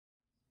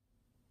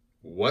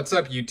What's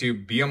up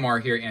YouTube,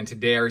 BMR here, and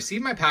today I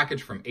received my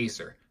package from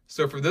ACER.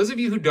 So for those of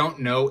you who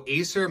don't know,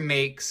 ACER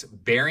makes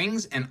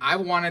bearings, and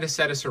I've wanted a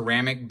set of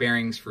ceramic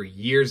bearings for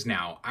years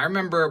now. I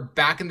remember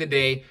back in the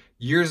day,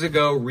 years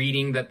ago,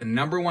 reading that the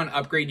 #1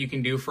 upgrade you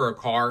can do for a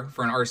car,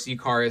 for an RC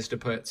car, is to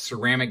put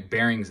ceramic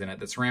bearings in it.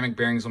 That ceramic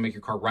bearings will make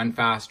your car run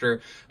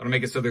faster. It'll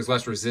make it so there's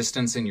less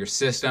resistance in your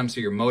system, so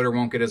your motor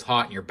won't get as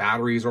hot and your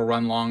batteries will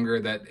run longer.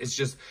 That it's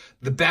just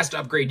the best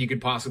upgrade you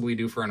could possibly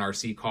do for an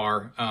RC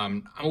car.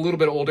 I'm a little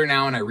bit older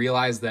now, and I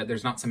realize that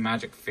there's not some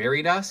magic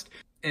fairy dust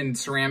in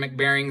ceramic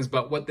bearings,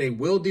 but what they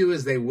will do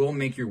is they will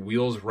make your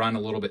wheels run a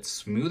little bit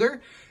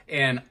smoother.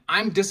 And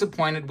I'm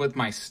disappointed with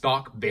my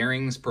stock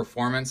bearings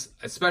performance,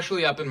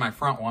 especially up in my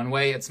front one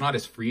way. It's not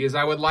as free as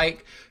I would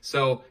like.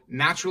 So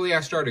naturally I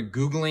started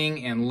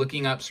Googling and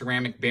looking up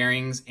ceramic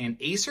bearings, and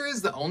ACER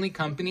is the only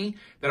company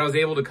that I was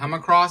able to come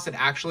across that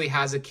actually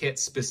has a kit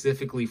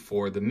specifically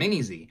for the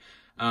Mini Z.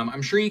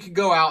 I'm sure you could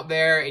go out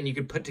there and you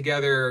could put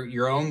together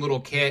your own little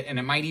kit, and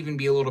it might even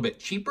be a little bit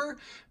cheaper,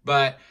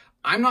 but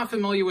I'm not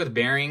familiar with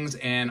bearings,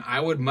 and I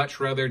would much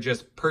rather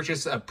just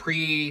purchase a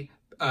pre-made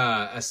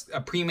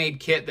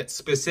kit that's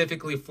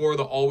specifically for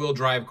the all-wheel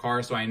drive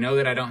car, so I know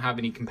that I don't have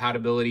any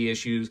compatibility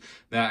issues,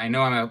 that I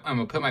know I'm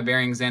gonna put my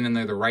bearings in and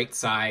they're the right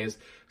size.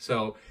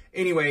 So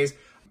anyways,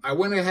 I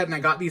went ahead and I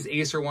got these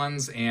ACER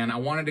ones, and I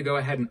wanted to go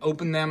ahead and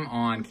open them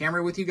on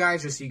camera with you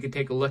guys just so you could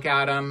take a look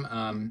at them.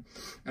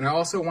 And I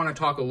also want to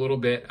talk a little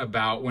bit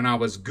about when I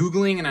was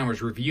Googling and I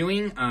was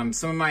reviewing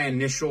some of my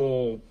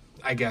initial,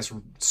 I guess,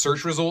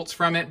 search results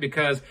from it,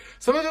 because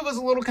some of it was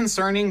a little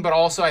concerning, but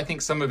also I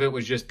think some of it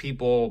was just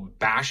people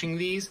bashing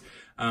these.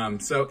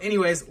 So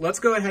anyways, let's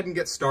go ahead and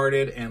get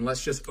started, and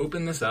let's just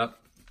open this up.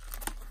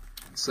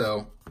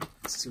 So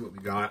let's see what we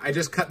got. I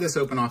just cut this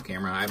open off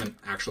camera. I haven't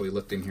actually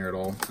looked in here at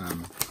all.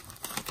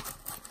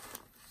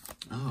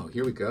 Oh,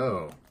 here we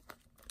go.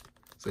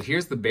 So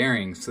here's the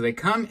bearings. So they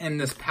come in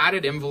this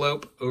padded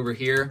envelope over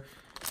here,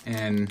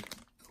 and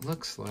it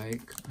looks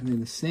like, are they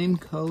the same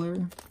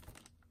color?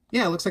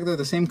 Yeah, it looks like they're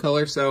the same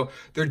color. So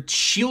they're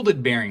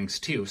shielded bearings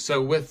too.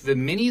 So with the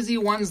Mini Z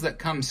ones that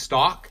come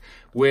stock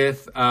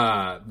with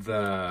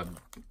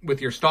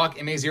your stock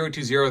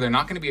MA-020, they're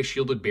not going to be a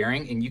shielded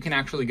bearing, and you can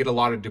actually get a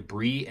lot of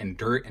debris and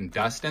dirt and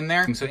dust in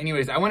there. And so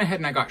anyways, I went ahead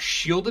and I got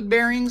shielded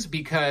bearings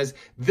because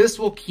this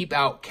will keep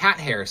out cat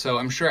hair. So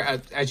I'm sure,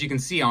 as you can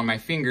see on my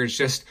fingers,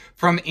 just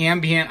from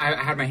ambient, I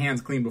had my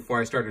hands clean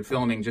before I started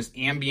filming, just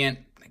ambient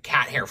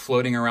cat hair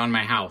floating around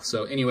my house.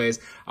 So anyways,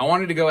 I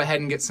wanted to go ahead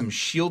and get some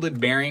shielded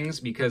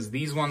bearings because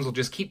these ones will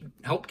just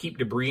help keep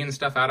debris and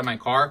stuff out of my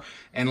car.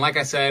 And like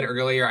I said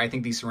earlier, I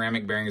think these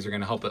ceramic bearings are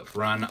going to help it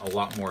run a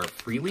lot more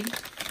freely.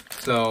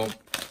 So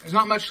there's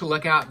not much to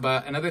look at,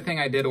 but another thing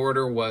I did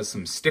order was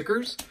some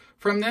stickers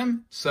from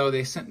them. So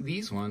they sent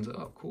these ones.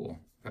 Oh, cool.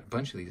 Got a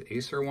bunch of these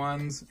ACER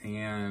ones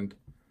and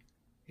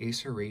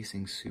ACER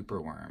Racing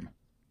Superworm.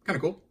 Kind of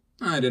cool.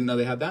 I didn't know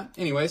they had that.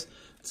 Anyways,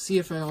 let's see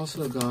if I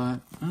also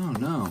got, oh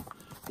no.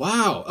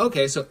 Wow,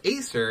 okay, so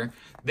ACER,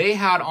 they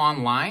had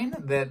online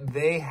that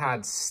they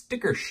had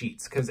sticker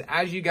sheets, because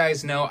as you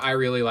guys know, I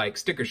really like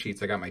sticker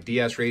sheets. I got my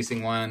DS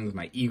Racing ones,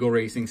 my Eagle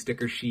Racing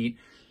sticker sheet,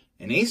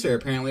 and ACER,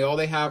 apparently all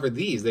they have are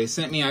these. They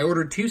sent me, I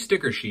ordered 2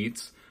 sticker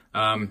sheets,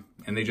 and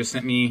they just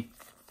sent me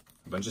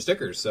a bunch of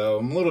stickers. So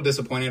I'm a little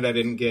disappointed I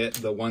didn't get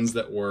the ones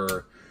that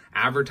were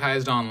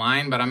advertised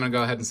online, but I'm gonna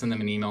go ahead and send them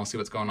an email, see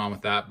what's going on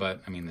with that.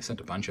 But I mean, they sent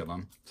a bunch of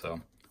them,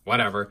 so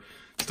whatever.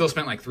 Still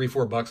spent like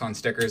 $3-4 bucks on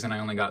stickers, and I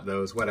only got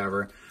those,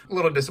 whatever. A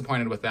little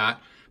disappointed with that.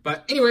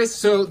 But anyways,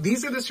 so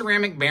these are the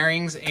ceramic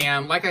bearings,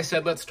 and like I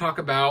said, let's talk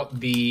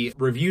about the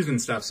reviews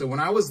and stuff. So when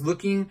I was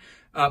looking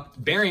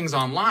up bearings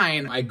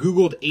online, I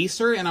Googled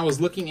ACER and I was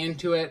looking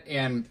into it,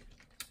 and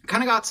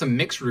kind of got some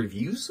mixed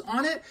reviews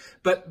on it,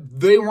 but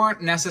they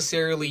weren't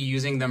necessarily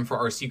using them for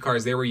RC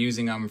cars. They were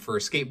using them for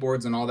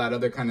skateboards and all that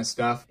other kind of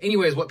stuff.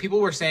 Anyways, what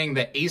people were saying,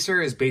 that ACER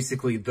is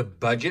basically the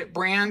budget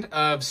brand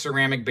of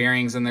ceramic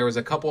bearings, and there was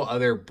a couple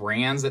other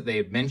brands that they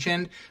had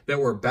mentioned that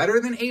were better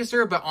than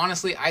ACER, but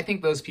honestly, I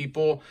think those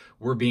people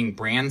were being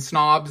brand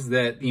snobs,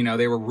 that, you know,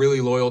 they were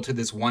really loyal to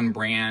this one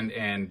brand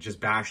and just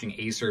bashing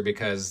ACER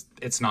because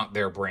it's not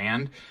their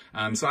brand.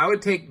 So I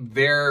would take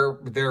their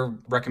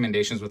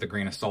recommendations with a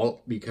grain of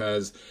salt,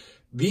 because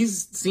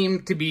these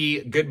seem to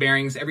be good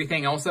bearings.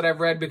 Everything else that I've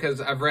read,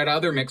 because I've read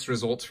other mixed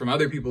results from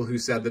other people who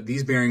said that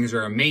these bearings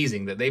are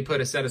amazing, that they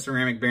put a set of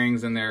ceramic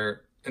bearings in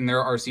their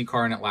RC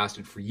car and it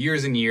lasted for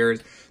years and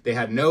years. They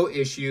had no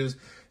issues.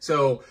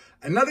 So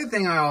another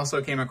thing I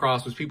also came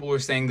across was people were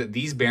saying that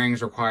these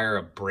bearings require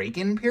a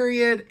break-in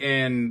period,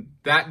 and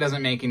that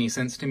doesn't make any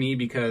sense to me,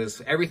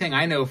 because everything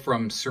I know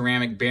from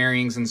ceramic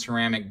bearings and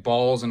ceramic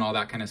balls and all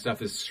that kind of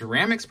stuff is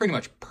ceramic's pretty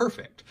much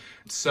perfect.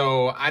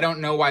 So I don't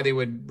know why they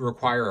would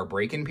require a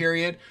break-in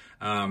period.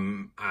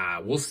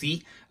 We'll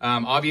see.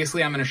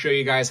 Obviously, I'm going to show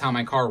you guys how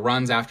my car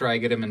runs after I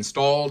get them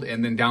installed,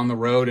 and then down the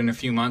road in a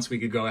few months, we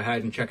could go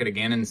ahead and check it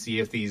again and see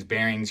if these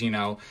bearings, you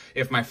know,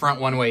 if my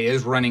front one-way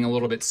is running a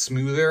little bit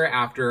smoother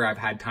after I've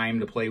had time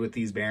to play with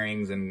these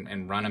bearings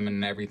and run them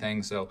and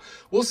everything. So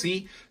we'll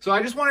see. So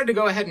I just wanted to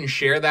go ahead and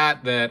share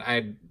that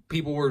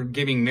people were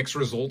giving mixed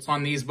results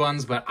on these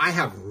ones, but I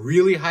have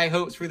really high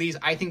hopes for these.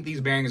 I think these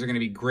bearings are going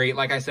to be great.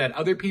 Like I said,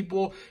 other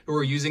people who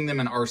are using them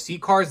in RC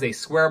cars, they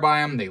swear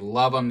by them. They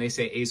love them. They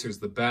say ACER's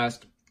the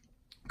best.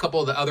 A couple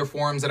of the other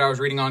forums that I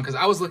was reading on, because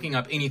I was looking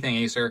up anything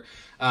ACER,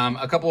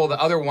 a couple of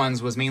the other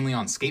ones was mainly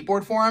on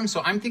skateboard forums.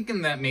 So I'm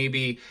thinking that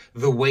maybe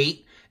the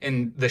weight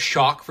and the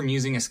shock from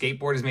using a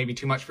skateboard is maybe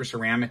too much for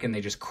ceramic and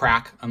they just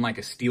crack, unlike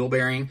a steel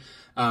bearing.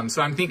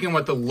 So I'm thinking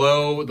with the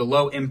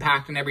low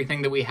impact and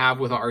everything that we have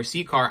with our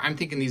RC car, I'm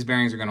thinking these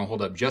bearings are going to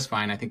hold up just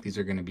fine. I think these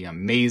are going to be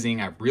amazing.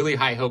 I have really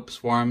high hopes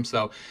for them.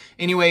 So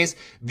anyways,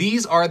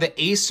 these are the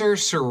ACER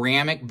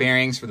ceramic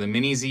bearings for the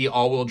Mini Z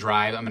all-wheel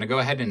drive. I'm going to go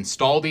ahead and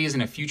install these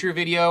in a future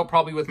video,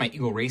 probably with my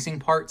Eagle Racing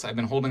parts. I've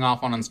been holding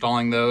off on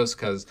installing those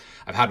because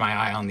I've had my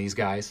eye on these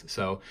guys.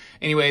 So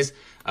anyways,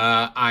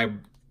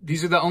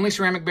 these are the only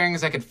ceramic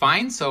bearings I could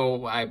find,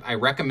 so I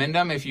recommend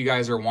them if you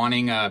guys are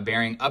wanting a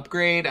bearing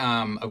upgrade.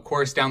 Of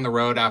course, down the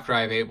road, after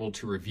I'm able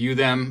to review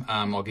them,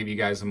 I'll give you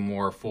guys a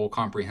more full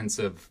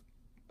comprehensive,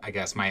 I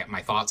guess,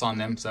 my thoughts on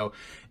them. So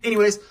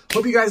anyways,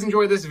 hope you guys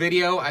enjoyed this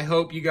video. I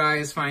hope you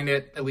guys find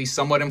it at least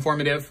somewhat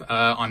informative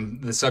on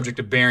the subject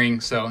of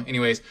bearings. So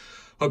anyways,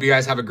 hope you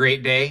guys have a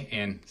great day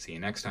and see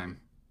you next time.